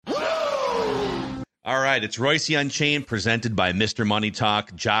All right, it's Reusse Unchained, presented by Mr. Money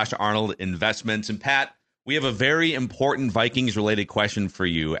Talk, Josh Arnold Investments. And Pat, we have a very important Vikings-related question for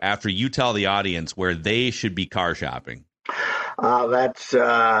you after you tell the audience where they should be car shopping. That's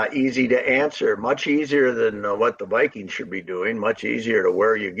easy to answer. Much easier than what the Vikings should be doing. Much easier to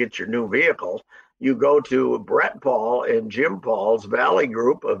where you get your new vehicle. You go to Brett Paul and Jim Paul's Valley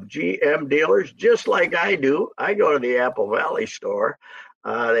Group of GM dealers, just like I do. I go to the Apple Valley store.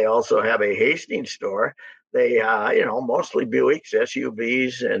 They also have a Hastings store. They, mostly Buicks,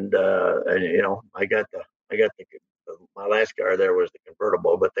 SUVs, and I got my last car there was the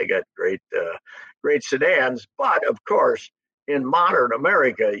convertible, but they got great sedans. But of course, in modern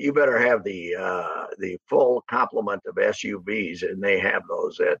America, you better have the full complement of SUVs, and they have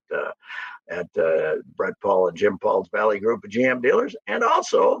those at Brett Paul and Jim Paul's Valley Group of GM dealers, and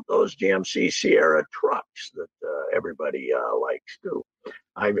also those GMC Sierra trucks that everybody likes too.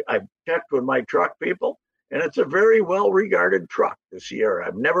 I've checked with my truck people, and it's a very well-regarded truck, the Sierra.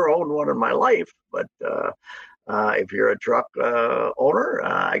 I've never owned one in my life, but if you're a truck owner,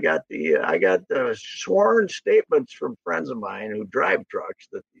 I got the sworn statements from friends of mine who drive trucks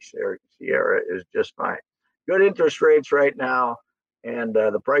that the Sierra is just fine. Good interest rates right now, and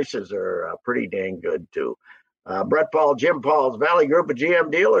the prices are pretty dang good too. Brett Paul, Jim Paul's Valley Group of GM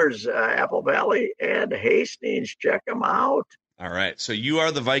dealers, Apple Valley and Hastings. Check them out. All right, so you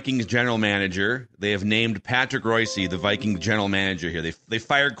are the Vikings general manager. They have named Patrick Reusse the Vikings general manager here. They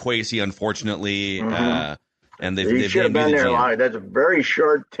fired Kwesi, unfortunately, and he should have been there long. That's a very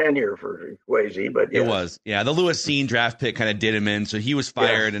short tenure for Kwesi, but yes. It was. Yeah, the Lewis Seen draft pick kind of did him in, so he was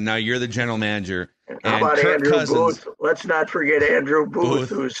fired, and now you're the general manager. How about Kirk Andrew Cousins, Booth? Let's not forget Andrew Booth,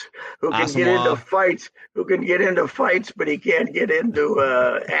 who can get into fights. Who can get into fights, but he can't get into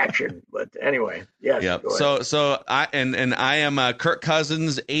action. But anyway, yes. Yep. So I am Kirk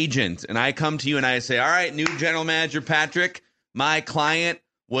Cousins' agent, and I come to you and I say, all right, new general manager Patrick, my client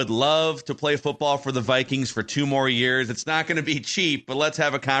would love to play football for the Vikings for 2 more years. It's not going to be cheap, but let's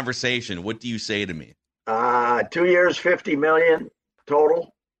have a conversation. What do you say to me? 2 years, $50 million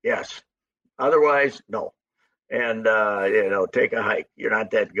total. Yes. Otherwise, no. And take a hike. You're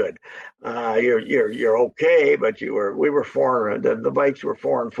not that good. You're okay, but the Vikes were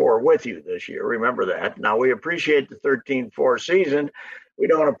 4-4 with you this year. Remember that. Now we appreciate the 13-4 season. We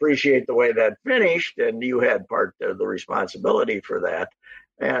don't appreciate the way that finished, and you had part of the responsibility for that.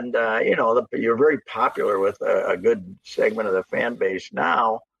 And you're very popular with a good segment of the fan base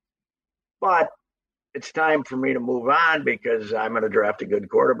now, but it's time for me to move on because I'm going to draft a good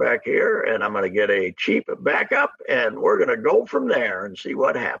quarterback here, and I'm going to get a cheap backup, and we're going to go from there and see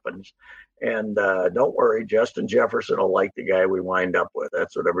what happens. And don't worry, Justin Jefferson will like the guy we wind up with.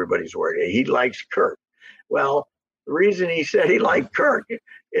 That's what everybody's worried. He likes Kirk. Well, the reason he said he liked Kirk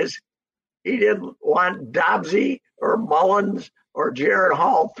is he didn't want Dobbsy or Mullins or Jared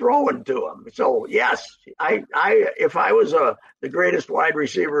Hall throwing to him. So yes, if I was the greatest wide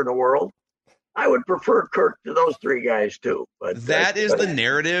receiver in the world, I would prefer Kirk to those 3 guys too. But that is the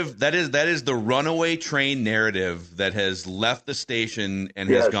narrative. That is the runaway train narrative that has left the station and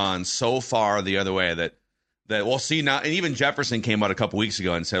has gone so far the other way that we'll see now. And even Jefferson came out a couple weeks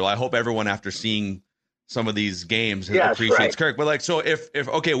ago and said, "Well, I hope everyone after seeing some of these games appreciates Kirk." But so if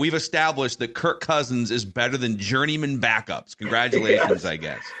okay, we've established that Kirk Cousins is better than journeyman backups. Congratulations, I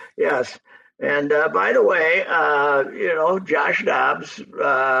guess. Yes. And by the way, Josh Dobbs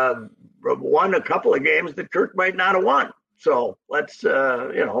won a couple of games that Kirk might not have won. So let's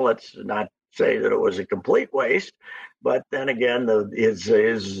not say that it was a complete waste. But then again,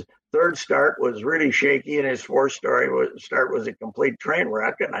 his third start was really shaky, and his fourth start was a complete train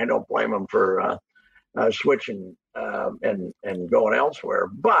wreck. And I don't blame him for switching and going elsewhere.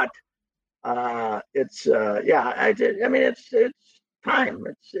 But it's time.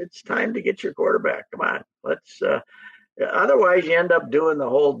 It's time to get your quarterback. Come on, let's. Otherwise, you end up doing the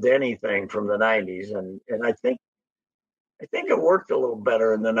whole Denny thing from the '90s, and I think it worked a little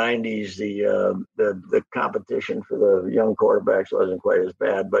better in the '90s. The competition for the young quarterbacks wasn't quite as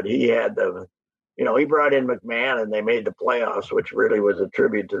bad, but he had he brought in McMahon, and they made the playoffs, which really was a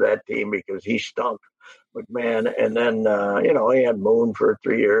tribute to that team because he stunk, McMahon. And then he had Moon for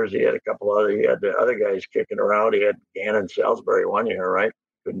 3 years. He had he had the other guys kicking around. He had Gannon Salisbury 1 year, right?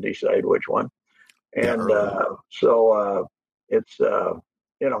 Couldn't decide which one. And so it's time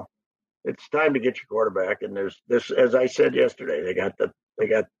to get your quarterback. And there's this, as I said yesterday, they got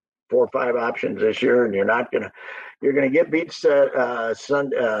 4 or 5 options this year, and you're gonna get beat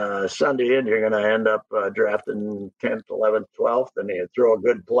Sunday, and you're gonna end up drafting 10th, 11th, 12th, and you throw a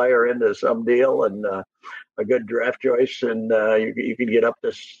good player into some deal and a good draft choice, and you can get up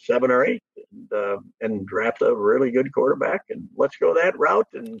to 7 or 8. And and draft a really good quarterback, and let's go that route.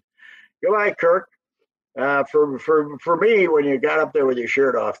 And goodbye, Kirk. For me, when you got up there with your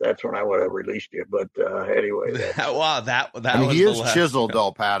shirt off, that's when I would have released you. But anyway, that I mean, was he is chiseled,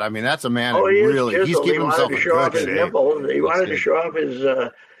 though, Pat. I mean, that's a man. Oh, he really, is chiseled. he's giving himself to show off his nipples. He wanted to show off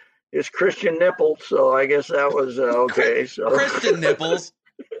his Christian nipples. So I guess that was okay. So Christian nipples.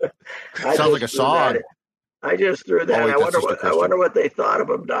 Sounds like a song. I just threw that. Wait, I wonder what they thought of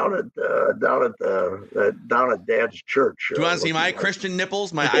him down at Dad's church. Do you want to see my Christian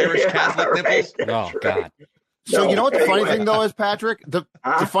nipples? My Irish Catholic nipples? Oh God! So you know what the funny thing though is, Patrick? The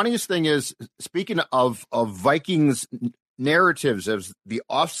funniest thing is, speaking of Vikings narratives as the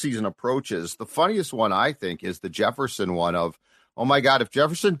offseason approaches, the funniest one I think is the Jefferson one of, oh my God, if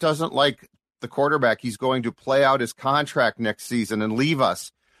Jefferson doesn't like the quarterback, he's going to play out his contract next season and leave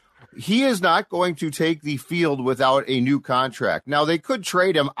us. He is not going to take the field without a new contract. Now, they could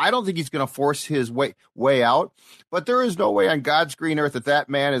trade him. I don't think he's going to force his way out, but there is no way on God's green earth that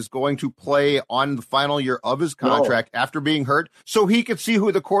man is going to play on the final year of his contract after being hurt so he could see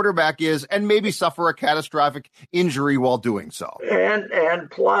who the quarterback is and maybe suffer a catastrophic injury while doing so.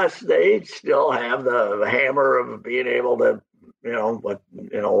 And plus, they still have the hammer of being able to,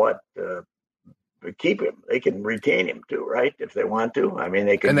 keep him. They can retain him too, right? If they want to. I mean,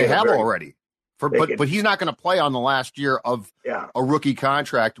 they can. And they have already. But he's not going to play on the last year of a rookie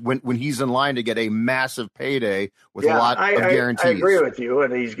contract when he's in line to get a massive payday with a lot of guarantees. I agree with you,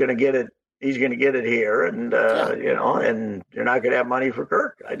 and he's going to get it. He's going to get it here, and and you're not going to have money for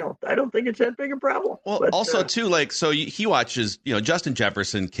Kirk. I don't think it's that big a problem. Well, but, also too, he watches. Justin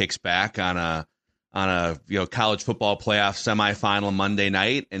Jefferson kicks back on a college football playoff semifinal Monday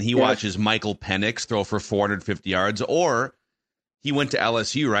night, and he watches Michael Penix throw for 450 yards, or he went to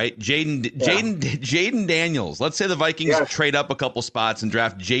LSU, right? Jaden Daniels. Let's say the Vikings trade up a couple spots and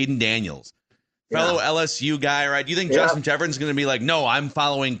draft Jaden Daniels, fellow LSU guy, right? Do you think Justin Jefferson's going to be like, no, I'm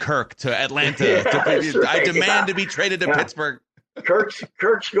following Kirk to Atlanta. I demand to be traded to Pittsburgh.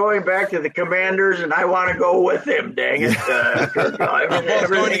 Kirk's going back to the Commanders, and I want to go with him. Dang it, Kirk! Both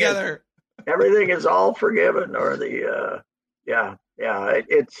going together. Everything is all forgiven, or it's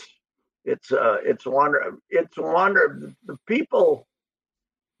wonder the people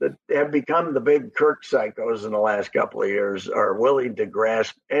that have become the big Kirk psychos in the last couple of years are willing to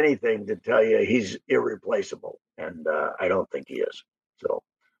grasp anything to tell you he's irreplaceable, and I don't think he is. So,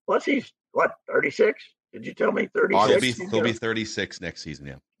 he's 36? Did you tell me 36? He'll be 36 next season.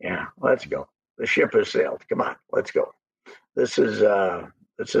 Yeah. Yeah. Let's go. The ship has sailed. Come on, let's go. It's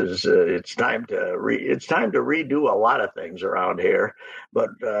time to redo a lot of things around here, but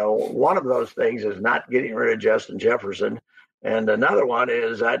one of those things is not getting rid of Justin Jefferson, and another one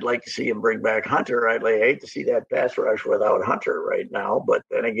is I'd like to see him bring back Hunter. I'd hate to see that pass rush without Hunter right now, but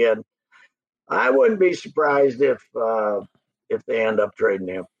then again, I wouldn't be surprised if they end up trading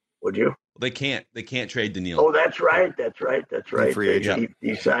him. Would you? They can't trade Daniil. Oh, that's right. Free agent.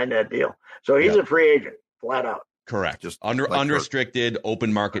 He signed that deal, so he's a free agent, flat out. Correct. Just unrestricted,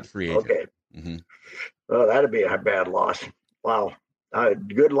 open market free agent. Okay. Mm-hmm. Well, that'd be a bad loss. Wow.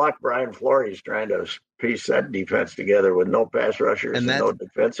 Good luck, Brian Flores, trying to piece that defense together with no pass rushers and no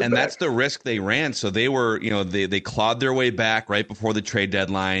defensive. And that's the risk they ran. So they were, they clawed their way back right before the trade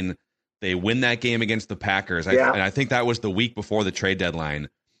deadline. They win that game against the Packers. And I think that was the week before the trade deadline.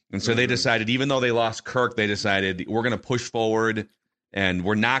 And so they decided, even though they lost Kirk, they decided we're going to push forward. And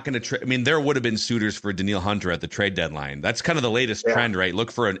we're not going to trade. I mean, there would have been suitors for Daniil Hunter at the trade deadline. That's kind of the latest trend, right?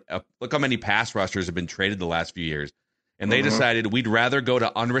 Look how many pass rushers have been traded the last few years. And they decided we'd rather go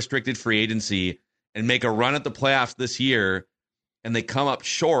to unrestricted free agency and make a run at the playoffs this year. And they come up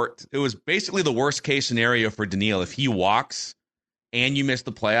short. It was basically the worst case scenario for Daniil. If he walks and you miss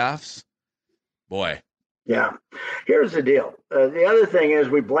the playoffs, boy. Yeah. Here's the deal. The other thing is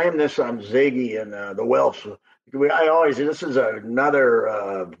we blame this on Ziggy and the Wilfs. This is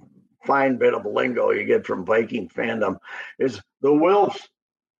another fine bit of lingo you get from Viking fandom, is the Wilfs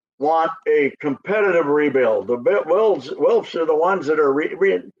want a competitive rebuild. The Wilfs are the ones that are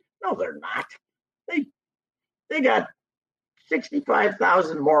no, they're not. They got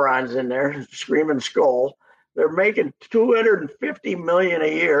 65,000 morons in there screaming skull. They're making $250 million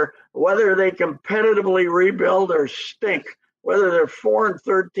a year, whether they competitively rebuild or stink, whether they're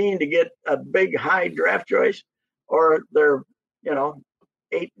 4-13 to get a big high draft choice, or they're 7-10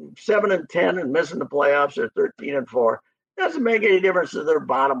 and missing the playoffs, or 13-4. Doesn't make any difference to their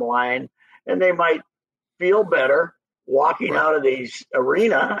bottom line, and they might feel better walking out of the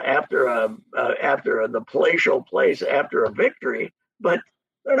arena after the palatial place after a victory, but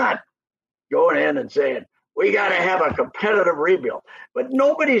they're not going in and saying, we got to have a competitive rebuild. But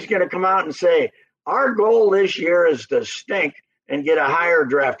nobody's going to come out and say, our goal this year is to stink and get a higher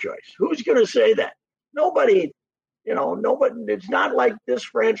draft choice. Who's going to say that? Nobody, nobody. It's not like this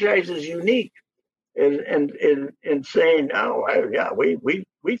franchise is unique in saying,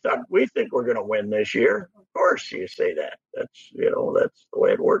 we think we're going to win this year. Of course you say that. That's the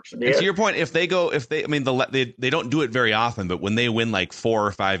way it works. And to your point, they don't do it very often, but when they win like 4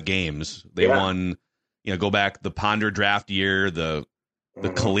 or 5 games, they won, go back the Ponder draft year, the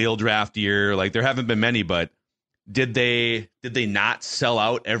Khalil draft year, like there haven't been many, but did they not sell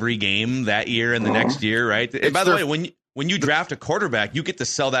out every game that year and the next year, right? And by the way, when you draft a quarterback, you get to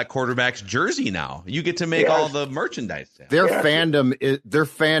sell that quarterback's jersey now. You get to make all the merchandise sales. Their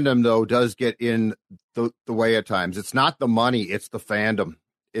fandom though does get in the way at times. It's not the money, it's the fandom.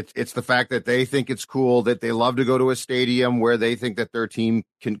 It's the fact that they think it's cool, that they love to go to a stadium where they think that their team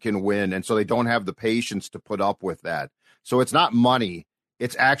can win, and so they don't have the patience to put up with that. So it's not money.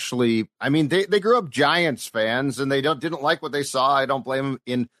 It's actually, they grew up Giants fans, and they didn't like what they saw. I don't blame them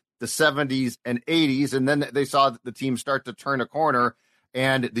in the 70s and 80s, and then they saw the team start to turn a corner,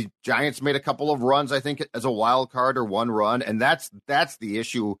 and the Giants made a couple of runs, I think, as a wild card or one run, and that's the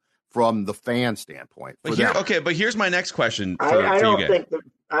issue from the fan standpoint. But here's my next question.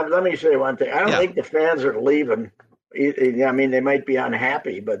 Let me say one thing. I don't think the fans are leaving. They might be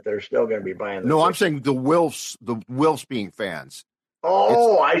unhappy, but they're still going to be buying. No, I'm saying the Wilfs being fans.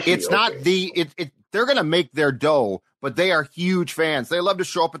 Oh, I see. It's not they're going to make their dough, but they are huge fans. They love to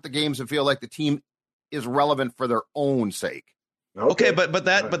show up at the games and feel like the team is relevant for their own sake. Okay, but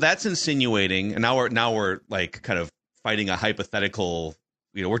that's insinuating, and now we're like kind of fighting a hypothetical.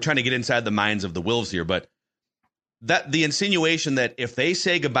 We're trying to get inside the minds of the Wolves here, but that the insinuation that if they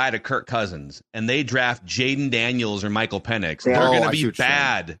say goodbye to Kirk Cousins and they draft Jaden Daniels or Michael Penix, they're going to be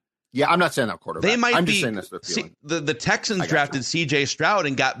bad. Yeah, I'm not saying that quarterback. They might I'm be. Just saying that's the Texans drafted C.J. Stroud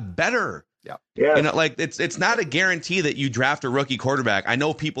and got better. Yeah. It's not a guarantee that you draft a rookie quarterback. I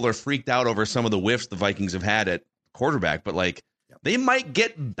know people are freaked out over some of the whiffs the Vikings have had at quarterback, but they might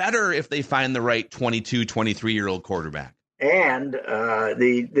get better if they find the right 22, 23-year-old quarterback. And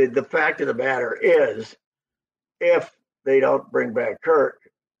the fact of the matter is, if they don't bring back Kirk,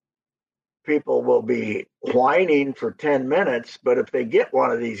 people will be whining for 10 minutes. But if they get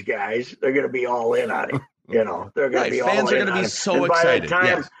one of these guys, they're going to be all in on him. They're going to be all in. Fans are going to be so excited.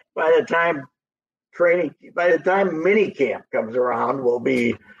 By the time mini camp comes around, we'll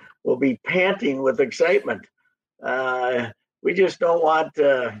be panting with excitement. We just don't want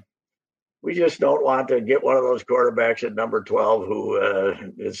to get one of those quarterbacks at number 12 who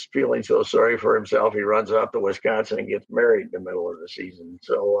is feeling so sorry for himself. He runs off to Wisconsin and gets married in the middle of the season.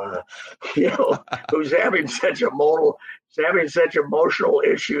 So, who's having such emotional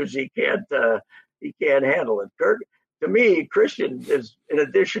issues he can't handle it. Kirk, to me, Christian is, in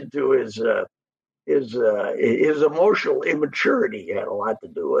addition to his emotional immaturity, had a lot to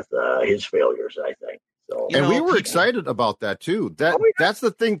do with his failures, I think. So, and we were excited about that too. That's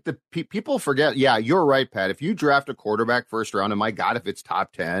the thing that people forget. Yeah, you're right, Pat. If you draft a quarterback first round, and my God, if it's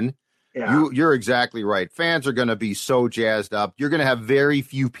top 10, you're exactly right. Fans are going to be so jazzed up. You're going to have very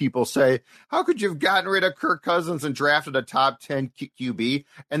few people say, "How could you have gotten rid of Kirk Cousins and drafted a top 10 QB?"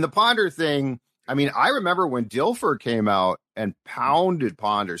 And the Ponder thing. I remember when Dilfer came out and pounded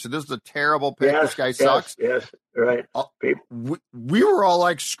Ponder. So this is a terrible pick. This guy sucks. Yes, right. We were all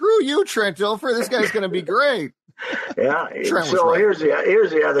like, "Screw you, Trent Dilfer. This guy's going to be great." Yeah. So here's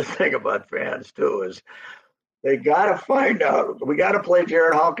the other thing about fans too is they got to find out. We got to play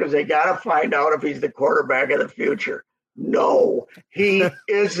Jared Hall because they got to find out if he's the quarterback of the future. No, he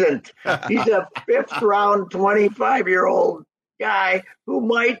isn't. He's a 5th round, 25-year-old guy who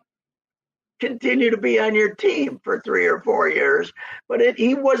might continue to be on your team for 3 or 4 years, but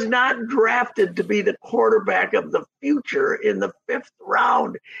he was not drafted to be the quarterback of the future in the 5th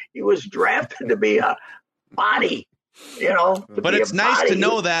round. He was drafted to be a body, But it's nice to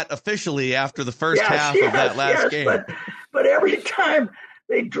know that officially after the first half of that last game. But every time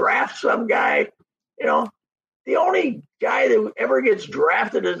they draft some guy, the only guy that ever gets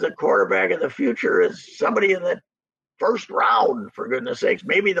drafted as the quarterback of the future is somebody in the first round, for goodness sakes.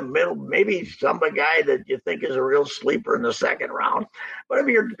 Maybe the middle, maybe some guy that you think is a real sleeper in the 2nd round. But if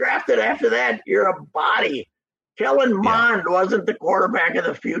you're drafted after that, you're a body. Kellen Mond wasn't the quarterback of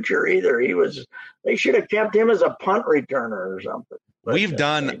the future either. They should have kept him as a punt returner or something. But we've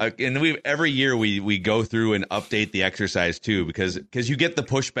done, every year we go through and update the exercise too, because you get the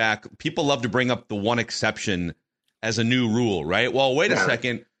pushback. People love to bring up the one exception as a new rule, right? Well, wait a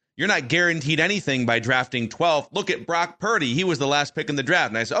second. You're not guaranteed anything by drafting 12th. Look at Brock Purdy. He was the last pick in the draft.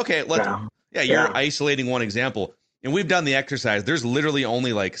 And I said, okay, Yeah, you're isolating one example. And we've done the exercise. There's literally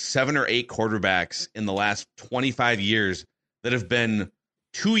only like 7 or 8 quarterbacks in the last 25 years that have been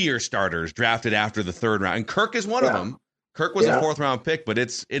 2-year starters drafted after the 3rd round. And Kirk is one of them. Kirk was a 4th round pick, but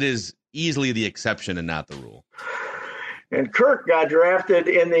it is easily the exception and not the rule. And Kirk got drafted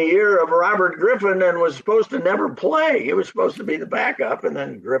in the year of Robert Griffin and was supposed to never play. He was supposed to be the backup, and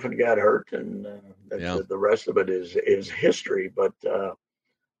then Griffin got hurt, and the rest of it is history. But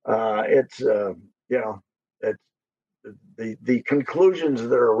it's the conclusions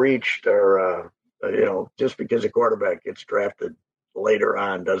that are reached are just because a quarterback gets drafted later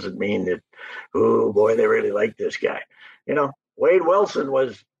on doesn't mean that, oh boy, they really like this guy. Wade Wilson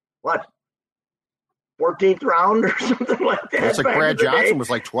was what, 14th round or something like that. It's like Brad Johnson was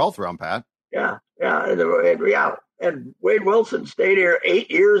like 12th round, Pat. Yeah. And Wade Wilson stayed here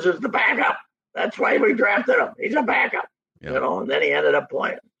 8 years as the backup. That's why we drafted him. He's a backup, and then he ended up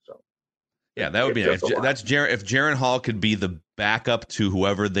playing. So, yeah, that would be nice. If Jaron Hall could be the backup to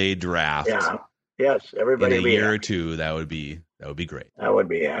whoever they draft. Yeah. Yes, everybody in a year or two, that would be great. I would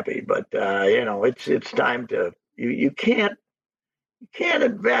be happy, but it's time to you can't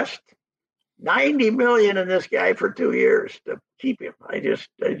invest $90 million in this guy for 2 years to keep him. I just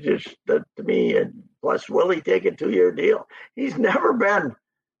to me, and plus will he take a 2-year deal? He's never been,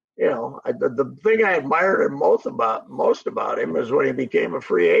 the thing I admired most about him is when he became a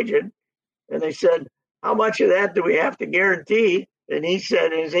free agent, and they said, how much of that do we have to guarantee? And he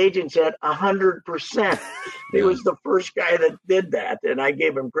said, his agent said 100%. He was the first guy that did that, and I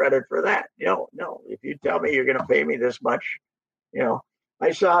gave him credit for that. No, if you tell me you're going to pay me this much,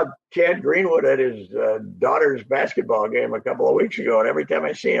 I saw Chad Greenwood at his daughter's basketball game a couple of weeks ago, and every time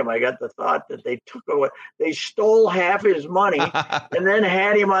I see him, I got the thought that they stole half his money and then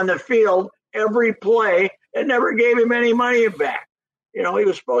had him on the field every play and never gave him any money back. He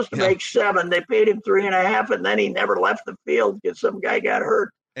was supposed to make 7. They paid him 3.5, and then he never left the field because some guy got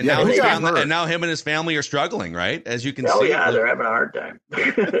hurt. And now him and his family are struggling, right? As you can see. Yeah, they're having a hard time.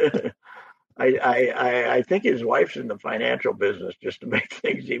 I think his wife's in the financial business just to make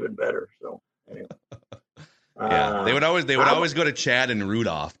things even better. So anyway. Yeah, they would always go to Chad and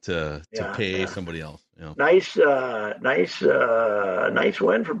Rudolph to pay somebody else. Nice win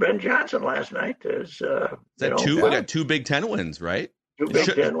for Ben Johnson last night. We got 2 Big Ten wins, right? 2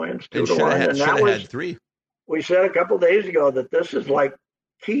 Big Ten wins, 2-1, and that was had 3. We said a couple of days ago that this is like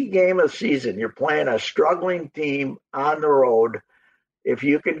key game of the season. You're playing a struggling team on the road. If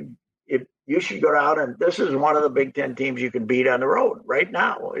you should go down, and this is one of the Big Ten teams you can beat on the road right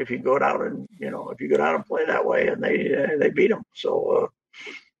now. If you go down and play that way, and they beat them, so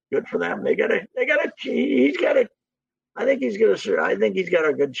good for them. I think he's got a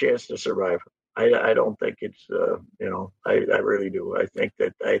good chance to survive. I don't think it's I really do. I think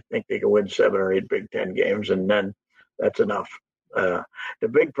they can win 7 or 8 Big Ten games, and then that's enough. The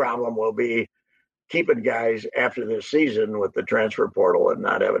big problem will be keeping guys after this season with the transfer portal and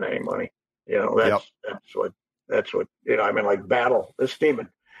not having any money. That's what like Battle. This team,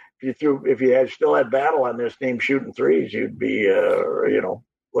 if you still had Battle on this team shooting threes, you'd be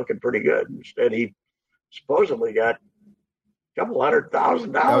looking pretty good. Instead, he supposedly got a couple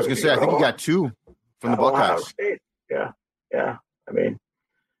 $100,000. I was going to say, I think he got 2 from the Buckeyes. State. Yeah. I mean,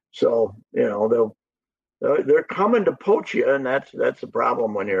 so they're coming to poach you, and that's the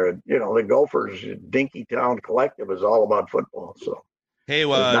problem when you're the Gophers Dinky Town Collective is all about football. So. Hey,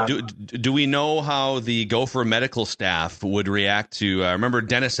 do we know how the Gopher medical staff would react to? Remember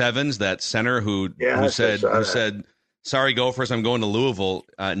Dennis Evans, that center who said, "Sorry, Gophers, I'm going to Louisville."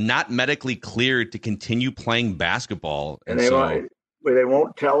 Not medically cleared to continue playing basketball, and they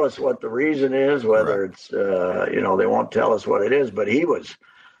won't tell us what the reason is. Whether it's they won't tell us what it is. But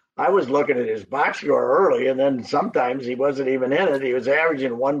I was looking at his box score early, and then sometimes he wasn't even in it. He was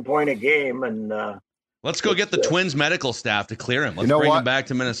averaging 1 point a game, and. Let's go get the Twins medical staff to clear him. Let's bring him back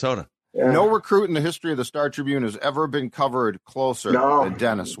to Minnesota. Yeah. No recruit in the history of the Star Tribune has ever been covered closer than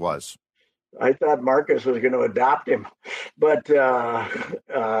Dennis was. I thought Marcus was going to adopt him, but there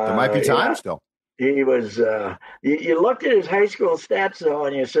might be time still. He was. You looked at his high school stats though,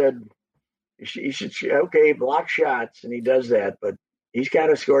 and you said he should block shots, and he does that, but he's got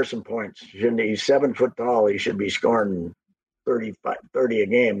to score some points. He's 7 foot tall. He should be scoring 30 a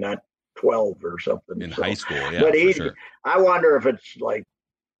game, not 12 or something in high school. Yeah, but sure. I wonder if it's like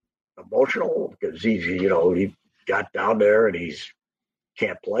emotional because he got down there and he's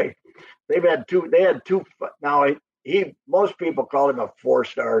can't play. They had two. Now most people call him a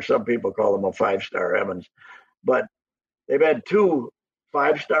 4-star. Some people call him a 5-star, Evans, but they've had 2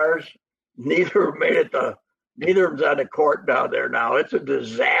 5-stars. Neither made it to Neither of them's on the court down there now. It's a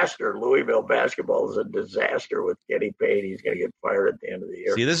disaster. Louisville basketball is a disaster with Kenny Payne. He's going to get fired at the end of the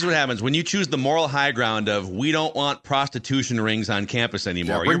year. See, this is what happens when you choose the moral high ground of we don't want prostitution rings on campus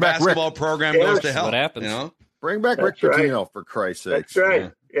anymore. Your basketball program goes to hell. What happens? You know? Bring back Rick Pitino, for Christ's sake. That's right.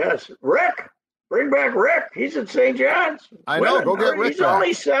 Yeah. Yes. Rick. Bring back Rick. He's at St. John's. I know. Go get Rick. He's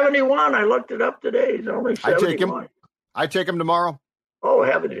only 71. I looked it up today. He's only 71. I take him tomorrow. Oh,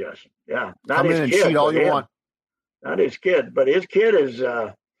 heavens, yes. Yeah. Not Come his in and kid, cheat all you want. Not his kid, but his kid is,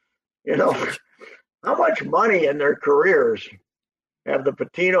 how much money in their careers have the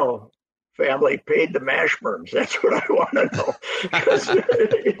Pitino family paid the Mashburns? That's what I want to know.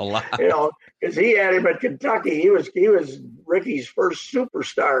 A lot. Because he had him at Kentucky. He was Ricky's first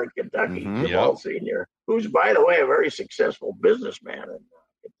superstar at Kentucky, Jamal Sr., who's, by the way, a very successful businessman in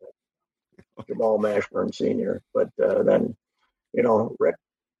Kentucky, Jamal Mashburn Sr. But then,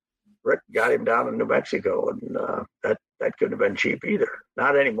 Rick got him down in New Mexico, and that couldn't have been cheap either.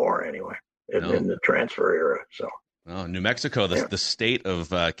 Not anymore, anyway, in the transfer era. So. Oh, New Mexico, the state of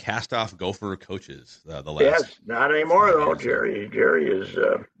cast-off Gopher coaches. Yes, not anymore though, Jerry. Jerry is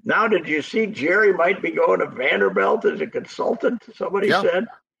now. Did you see Jerry might be going to Vanderbilt as a consultant? Somebody said.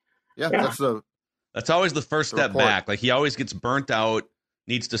 Yeah, that's always the first step back. Like he always gets burnt out.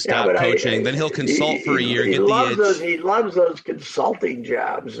 Needs to stop coaching. Then he'll consult for a year. He loves those consulting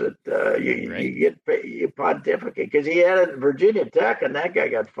jobs that you get paid, you pontificate. Because he had it at Virginia Tech, and that guy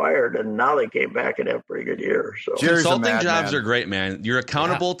got fired, and now they came back and have a pretty good year. So consulting jobs are great, man. You're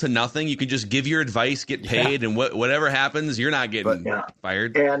accountable to nothing. You can just give your advice, get paid, and whatever happens, you're not getting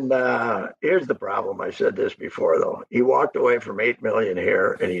fired. And here's the problem. I said this before, though. He walked away from $8 million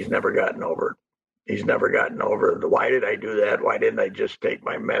here, and he's never gotten over it. He's never gotten over the why did I do that? Why didn't I just take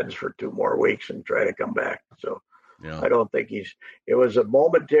my meds for 2 more weeks and try to come back? So I don't think it was a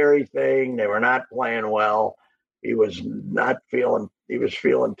momentary thing. They were not playing well. He was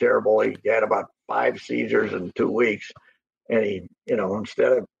feeling terrible. He had about 5 seizures in 2 weeks. And he,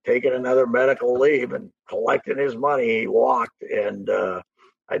 instead of taking another medical leave and collecting his money, he walked. And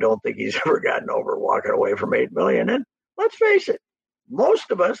I don't think he's ever gotten over walking away from $8 million. And let's face it,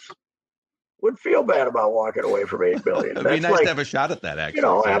 most of us would feel bad about walking away from $8 million. It'd be nice to have a shot at that,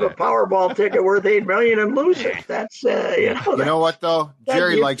 actually. Have a Powerball ticket worth $8 million and lose it. That's you know what though?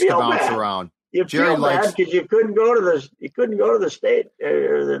 Jerry likes to bounce around. Jerry likes because you couldn't go to the state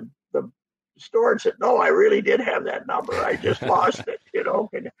or the store and say, no, I really did have that number. I just lost it.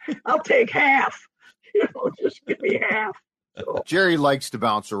 I'll take half. Just give me half. So. Jerry likes to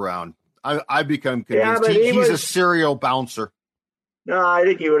bounce around. I become convinced he's a serial bouncer. No, I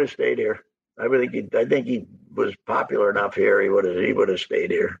think he would have stayed here. I think he was popular enough here. He would have stayed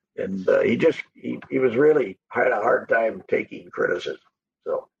here, and he was really had a hard time taking criticism.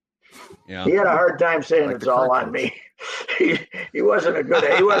 So he had a hard time saying it's all on me. He wasn't an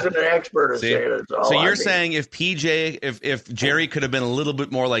expert at saying it's all on me. So you're saying if Jerry could have been a little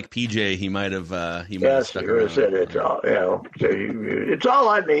bit more like PJ, he might have stuck around. Said it's all it's all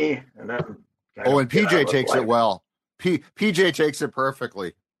on me. And then and PJ takes it well. PJ takes it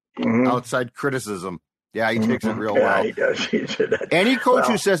perfectly. Outside criticism. Yeah, he takes it real well. He does. Any coach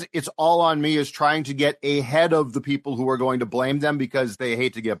who says it's all on me is trying to get ahead of the people who are going to blame them because they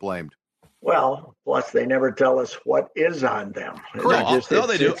hate to get blamed. Well, plus they never tell us what is on them.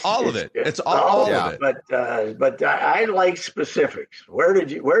 They do. All of it. It's all of it. But I like specifics. Where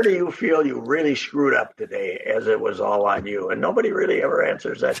do you feel you really screwed up today, as it was all on you? And nobody really ever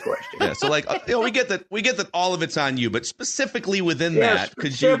answers that question. Yeah. So we get that all of it's on you, but specifically within that,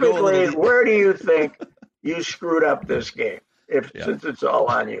 specifically, where do you think you screwed up this game? Since it's all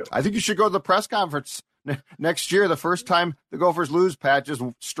on you, I think you should go to the press conference. Next year, the first time the Gophers lose, Pat, just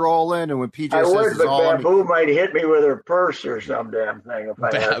stroll in, and when PJ says it's all Babu might hit me with her purse or some damn thing if I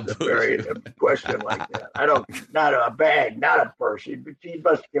ask a question like that. Not a bag, not a purse. She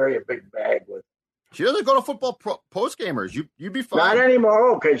must carry a big bag with. She doesn't go to football post gamers. You'd be fine. Not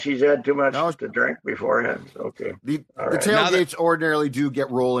anymore, because she's had too much to drink beforehand. Okay. The tailgates ordinarily do get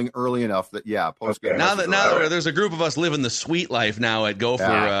rolling early enough that post game. Now that there's a group of us living the sweet life now at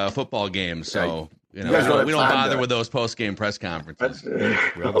Gopher football games, so. We don't bother with those post-game press conferences.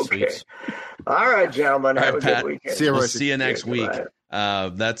 Okay. All right, gentlemen. Have a good weekend. See you next week.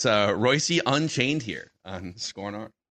 That's Reusse Unchained here on Score North.